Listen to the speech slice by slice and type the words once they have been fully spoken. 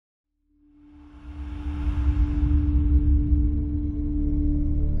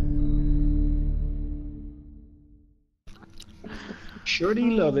Shorty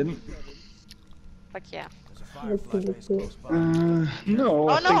loving. Fuck yeah. No,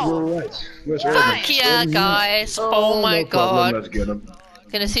 I think we're right. Where's Fuck Urban? Yeah, Urban's guys. in? Oh my no problem, god. let's get him.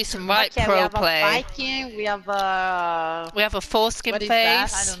 Gonna see some right Okay, we pro have play. a Viking, we have a... We have a foreskin What is that? I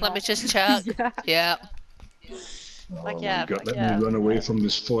face. don't Let know. me just check. Yeah. Yeah. Oh Fuck my yeah, god, fuck let yeah. me run away from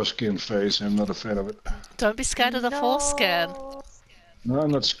this foreskin face. I'm not a fan of it. Don't be scared of the foreskin. No,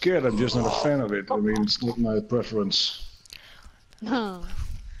 I'm not scared, I'm just not a fan of it. I mean, it's not my preference. No.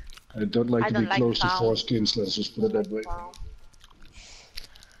 I don't like to be like close to clowns. foreskins, let's just put it that way.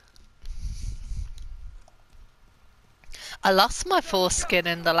 I lost my foreskin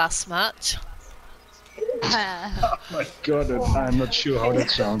in the last match. Oh my god, I'm not sure how that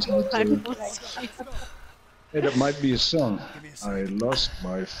sounds. But, hey, that might be a song. I lost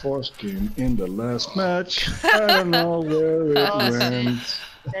my foreskin in the last match. I don't know where it went.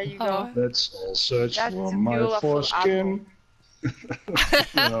 There you go. Let's all search That's for a my beautiful foreskin.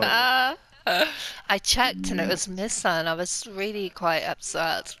 No. I checked and it was missing. I was really quite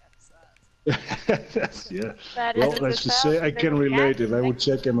upset. Yeah. That Well, is let's the just say I can relate. If I would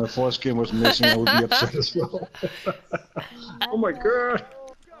check. check and my foreskin was missing, I would be upset as well. Oh my god!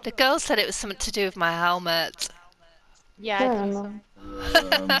 The girl said it was something to do with my helmet. Yeah, I think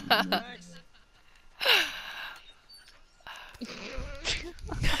so.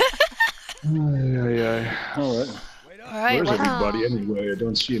 Alright. Alright, Where's well, everybody anyway? I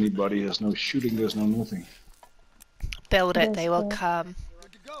don't see anybody. There's no shooting, there's no nothing. build it, they will come.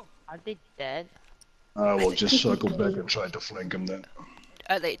 Are they dead? I will just circle back and try to flank him then.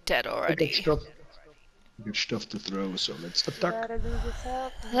 Are they dead already? Good stuff to throw, so let's attack.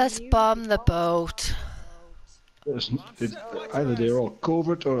 Let's bomb the boat. Either they're all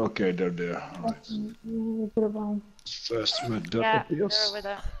covered or okay, they're there. Alright. First red dot Yeah, appears. they're with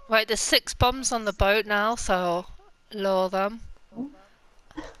a... Right, there's 6 bombs on the boat now, so lure them.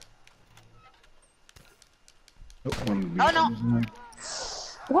 Oh no!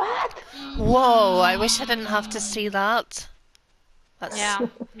 What? Whoa, I wish I didn't have to see that. That's... Yeah,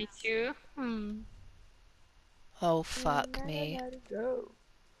 me too. Hmm. Oh, fuck me.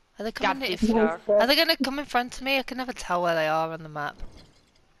 Are they Got coming this, sir. Are they gonna come in front of me? I can never tell where they are on the map.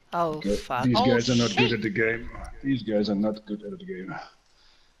 Oh, Okay, fuck. these Oh, guys are not good shit. at the game. These guys are not good at the game.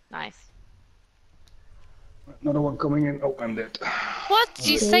 Nice. Another one coming in. Oh, I'm dead. What did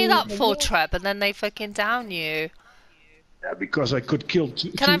you say that for, Treb, and then they fucking down you? Yeah, because I could kill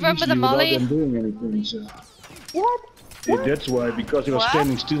two Can I run with the easily molly? without them doing anything. So. What? Yeah, that's why, because he was What?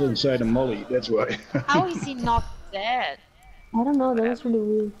 standing still inside a molly. That's why. How is he not dead? I don't know, that was really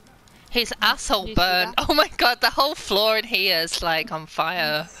weird. His asshole You see burned. that? Oh my god, the whole floor in here is like on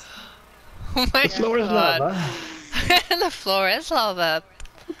fire. Oh my The floor is god. lava. The floor is lava.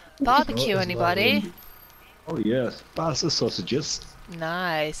 Barbecue, is anybody? Oh yes, pasta sausages.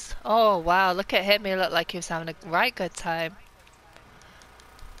 Nice. Oh wow, look at him. He looked like he was having a right good time.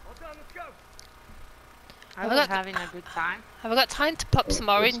 I Have was I got- having a good time. Have I got time to pop some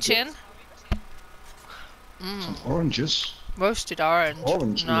orange in? Some oranges. Roasted orange.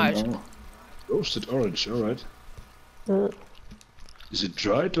 Orange. Nice. No. Roasted orange. All right. Uh, Is it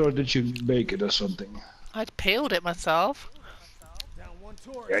dried or did you bake it or something? I'd peeled it myself.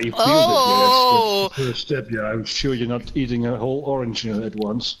 Yeah, you peeled Oh! it. Yeah, that's the first step. Yeah, I'm sure you're not eating a whole orange at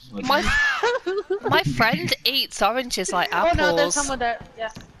once. But- My friend eats oranges like Oh no, there's apples. someone there. Yeah.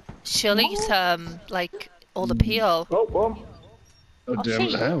 She'll eat like all the peel. Oh, bomb! Oh, Oh, damn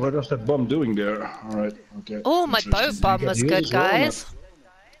it, shit. huh? What was that bomb doing there? Alright, okay. Oh, my Interesting. boat bomb You got was heals good, as well, or guys. not?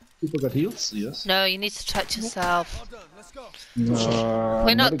 People got heals? Yes. No, you need to touch yourself. No,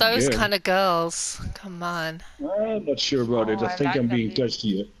 We're not those again. kind of girls. Come on. I'm not sure about it. Oh, I I think like I'm that being video. touched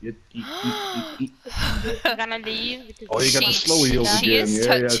here. I'm gonna leave because Oh, you got the slow heals She again. is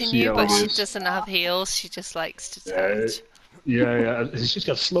Yeah, I touching see you, how but it she is. doesn't have heels. She just likes to Yeah, touch. yeah. She's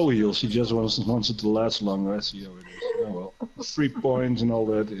got slow heals. She just wants it to last longer. I see how it is. Oh well. 3 points and all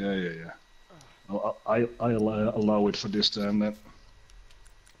that. Yeah. I'll allow it for this time then.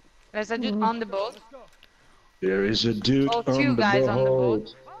 there's a dude on the boat. There is a dude Oh, on two the guys boat. on the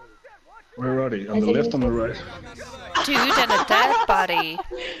boat. Where are they? On the left, on the right? Dude and a dead body.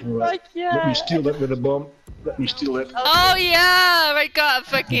 All right. yeah. Let me steal that with a bomb. Let me steal that. Oh yeah, I got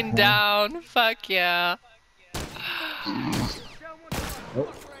fucking down. Fuck yeah.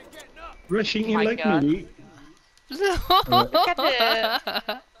 Oh. Rushing in my like God. me. Look at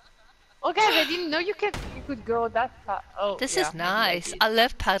the... Oh guys, I didn't know you could go that far. Oh, This yeah, is nice. I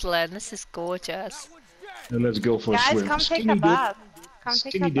love paddling. This is gorgeous. And let's go for a Guys, swim. come take Skinny a dip. bath. Come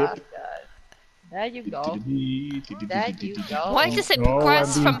take Skinny a dip. bath, guys. There you go. There you go. Why does it Oh,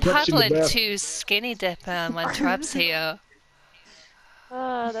 progress I'm from being touched in the paddling bath. to skinny dipping when Treb's here?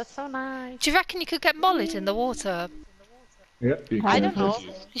 Oh, that's so nice. Do you reckon you could get mollied in the water? Yeah, you can. I don't know.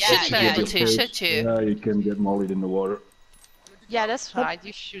 You Yeah, shouldn't be yeah, able to, yeah. should you? Yeah, you can get mollied in the water. Yeah, that's right.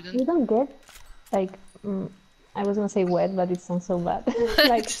 You shouldn't. You don't get like I was gonna say wet, but it sounds so bad.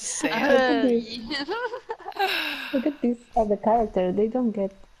 Like Just say it. look at this other character. They don't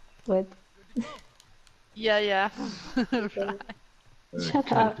get wet. Yeah, yeah. Right.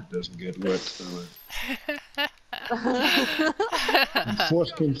 Shut up. It doesn't get wet.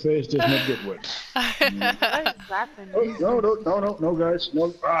 Foreskin face does not get wet. What is happening? No, guys,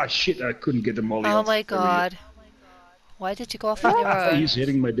 no. Ah, shit! I couldn't get the molly. Oh off. my god. Why did you go off on your own? He's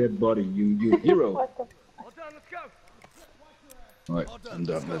hitting my dead body. You hero. Right, I'm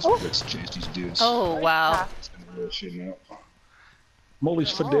done. Let's chase these dudes. Oh wow. Shit now.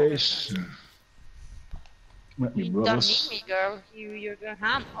 Mollies for days. Let me, You don't brothers. need me, girl. You're gonna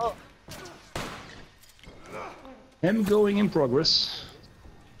ham. Oh. I'm going in progress.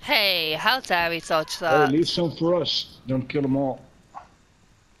 Hey, how dare we dodge Hey, that? leave some for us. Don't kill them all.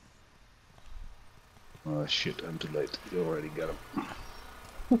 Oh shit, I'm too late. You already got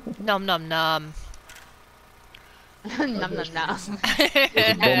him. Nom nom nom. Nom nom nom.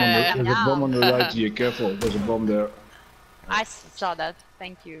 There's a bomb on the right here, careful. There's a bomb there. I saw that.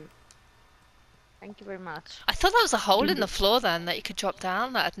 Thank you. Thank you very much. I thought there was a hole in the floor then that you could drop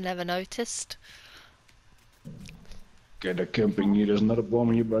down that I'd never noticed. Okay, they're camping here. There's another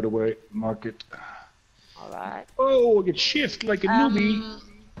bomb here, by the way. Mark it. Alright. Oh, I get shift like a newbie.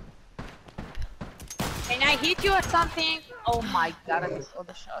 Can I hit you or something? Oh my god, I missed all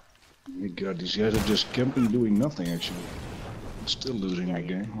the shots. Oh my god, these guys are just camping, doing nothing actually. I'm still losing the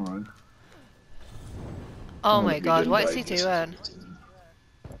game, alright. Oh my god, what is he doing?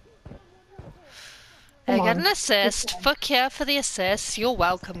 I got an assist. Fuck yeah for the assist. You're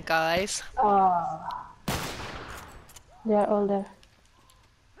welcome, guys. They are all there.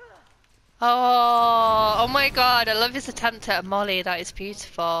 Oh my god, I love his attempt at a molly. That is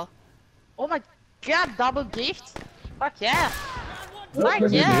beautiful. Oh my god, double gift? Fuck yeah. Fuck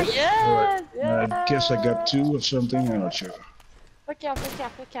Fuck yeah, yeah, Alright, yeah. I guess I got 2 or something, I'm not sure. Fuck yeah, fuck yeah,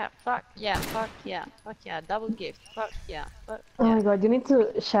 fuck yeah, fuck yeah, fuck yeah, fuck yeah, double gift, fuck yeah, fuck Oh yeah. my god, you need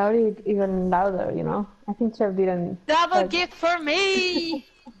to shout it even louder, you know? I think Treb didn't. Double gift for me,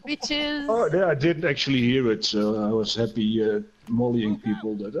 bitches. Oh yeah, I didn't actually hear it, so I was happy mollying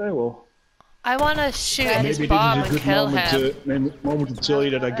people that, well. I want to shoot at his Maybe bomb this and is a kill good him. moment to tell you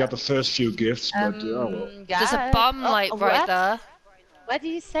that I got the first few gifts, but oh well. There's a guys. bomb Oh, like what? right there. What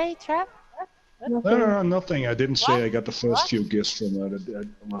did you say, Treb? No, nothing. I didn't say What? I got the first What? few gifts from her. That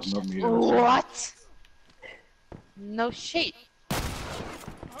was not me. What? No shit.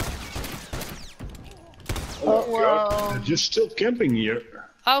 Oh god, they're just still camping here.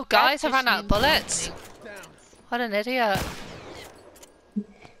 Oh guys, I That ran just out of bullets. What an idiot.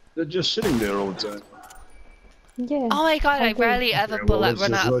 They're just sitting there all the time. Yeah. Oh my god, I Okay. rarely ever Yeah, well, run let's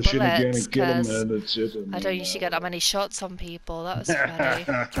just out of rush in again bullets and kill them, because and that's it. And I don't then, usually get that many shots on people. That was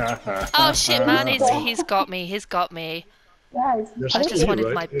funny. Oh shit, man, he's got me. He's got me. Guys, They're I still just here, wanted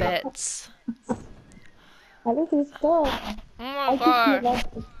right? my Yeah. bits. I think it's dog. Oh I my think god. you like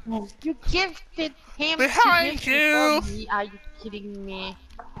it. You gifted him Behind to gift you. before me. Are you kidding me?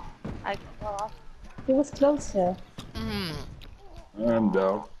 I thought. He was closer. Mm. I'm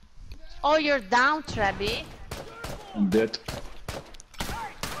down. Oh, you're down, Trebby. I'm dead.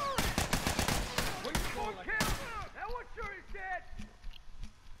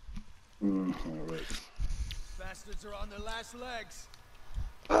 Alright. Bastards are on their last legs.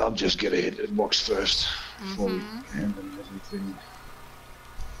 I'll just get a hit at box first. Before we handle everything.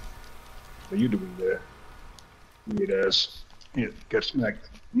 What are you doing there? Weird ass. Here, get smacked.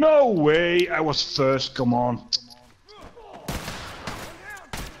 No way! I was first, come on.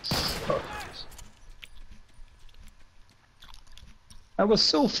 I was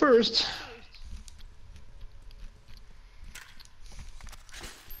so first.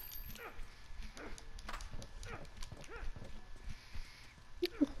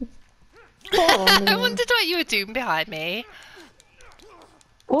 I wondered what you were doing behind me.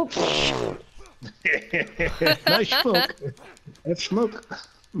 Oops. Nice smoke. That's smoke.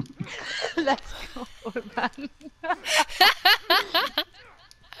 Let's go, Urban.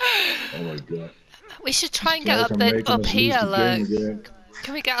 Oh my god. We should try and Feel get like I'm making up us lose here, the game look. again.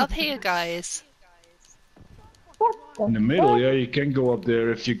 Can we get up here, guys? What the In the middle, yeah, you can go up there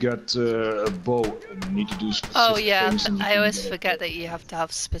if you got a bow and you need to do specific Oh yeah, things and you I can always get up forget there. that you have to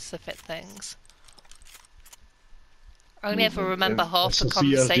have specific things. I only ever remember And half the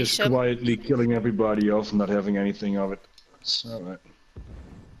Sophia's just conversation. quietly killing everybody off, not having anything of it. It's alright.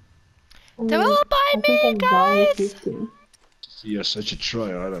 They're all by I think me, I'm done with guys! this game. You're such a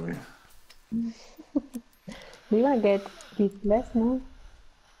tryhard, I mean. Do you want to get this less now?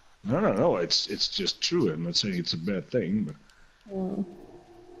 No, it's just true. I'm not saying it's a bad thing, but...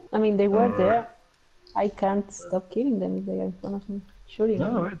 I mean, they were there. I can't stop killing them if they are in front of me. Shooting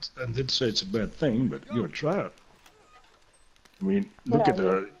them. No, I didn't say it's a bad thing, but you're a tryhard. I mean, look at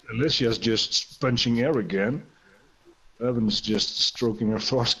her. Alessia's just punching air again. Evan's just stroking her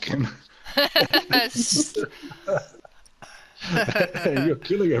foreskin. You're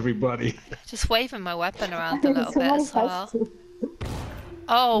killing everybody. Just waving my weapon around a little bit as well.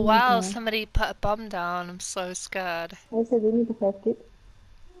 Oh wow, somebody put a bomb down. I'm so scared. I said we need to first it.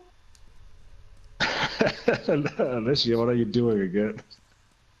 Alessia, what are you doing again?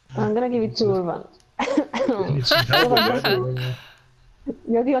 I'm gonna give it to Urban. It's helping.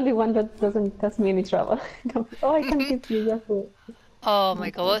 You're the only one that doesn't cause me any trouble. Oh, I can't get you, you're full. Oh my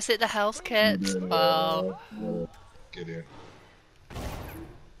god, was it the health kit? Wow. Get in.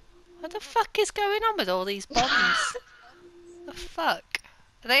 What the fuck is going on with all these bombs? The fuck?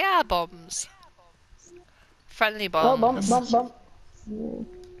 They are bombs. Friendly bombs. Oh,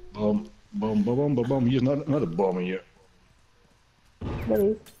 bomb. Bomb. He's not a bomber yet. There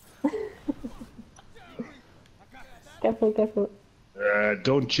is. Careful.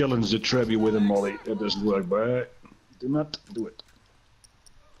 Don't challenge the Trebby with a molly. It doesn't work, but do not do it.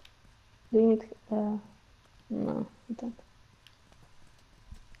 Do you need... no, I don't.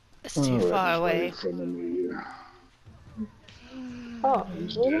 It's too far away. Oh,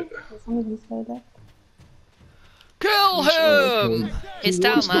 really? Somebody say that? Kill him! It's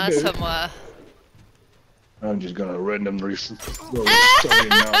down there somewhere. I'm just gonna randomly go start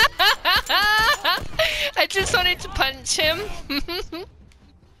now. I just wanted to punch him.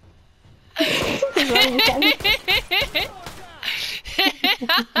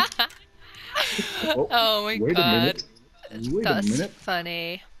 Oh my Wait god. a minute. That's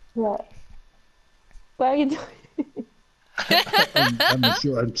funny. What? What are you doing? I'm not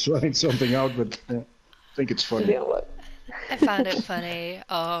sure. I'm trying something out, but I think it's funny. I found it funny.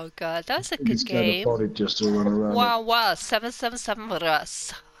 Oh god, that's a good It's kind game. of funny just to run around. Wow, 777 for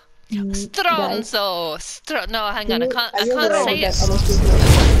us. Stronzo! No, hang on, I can't say it.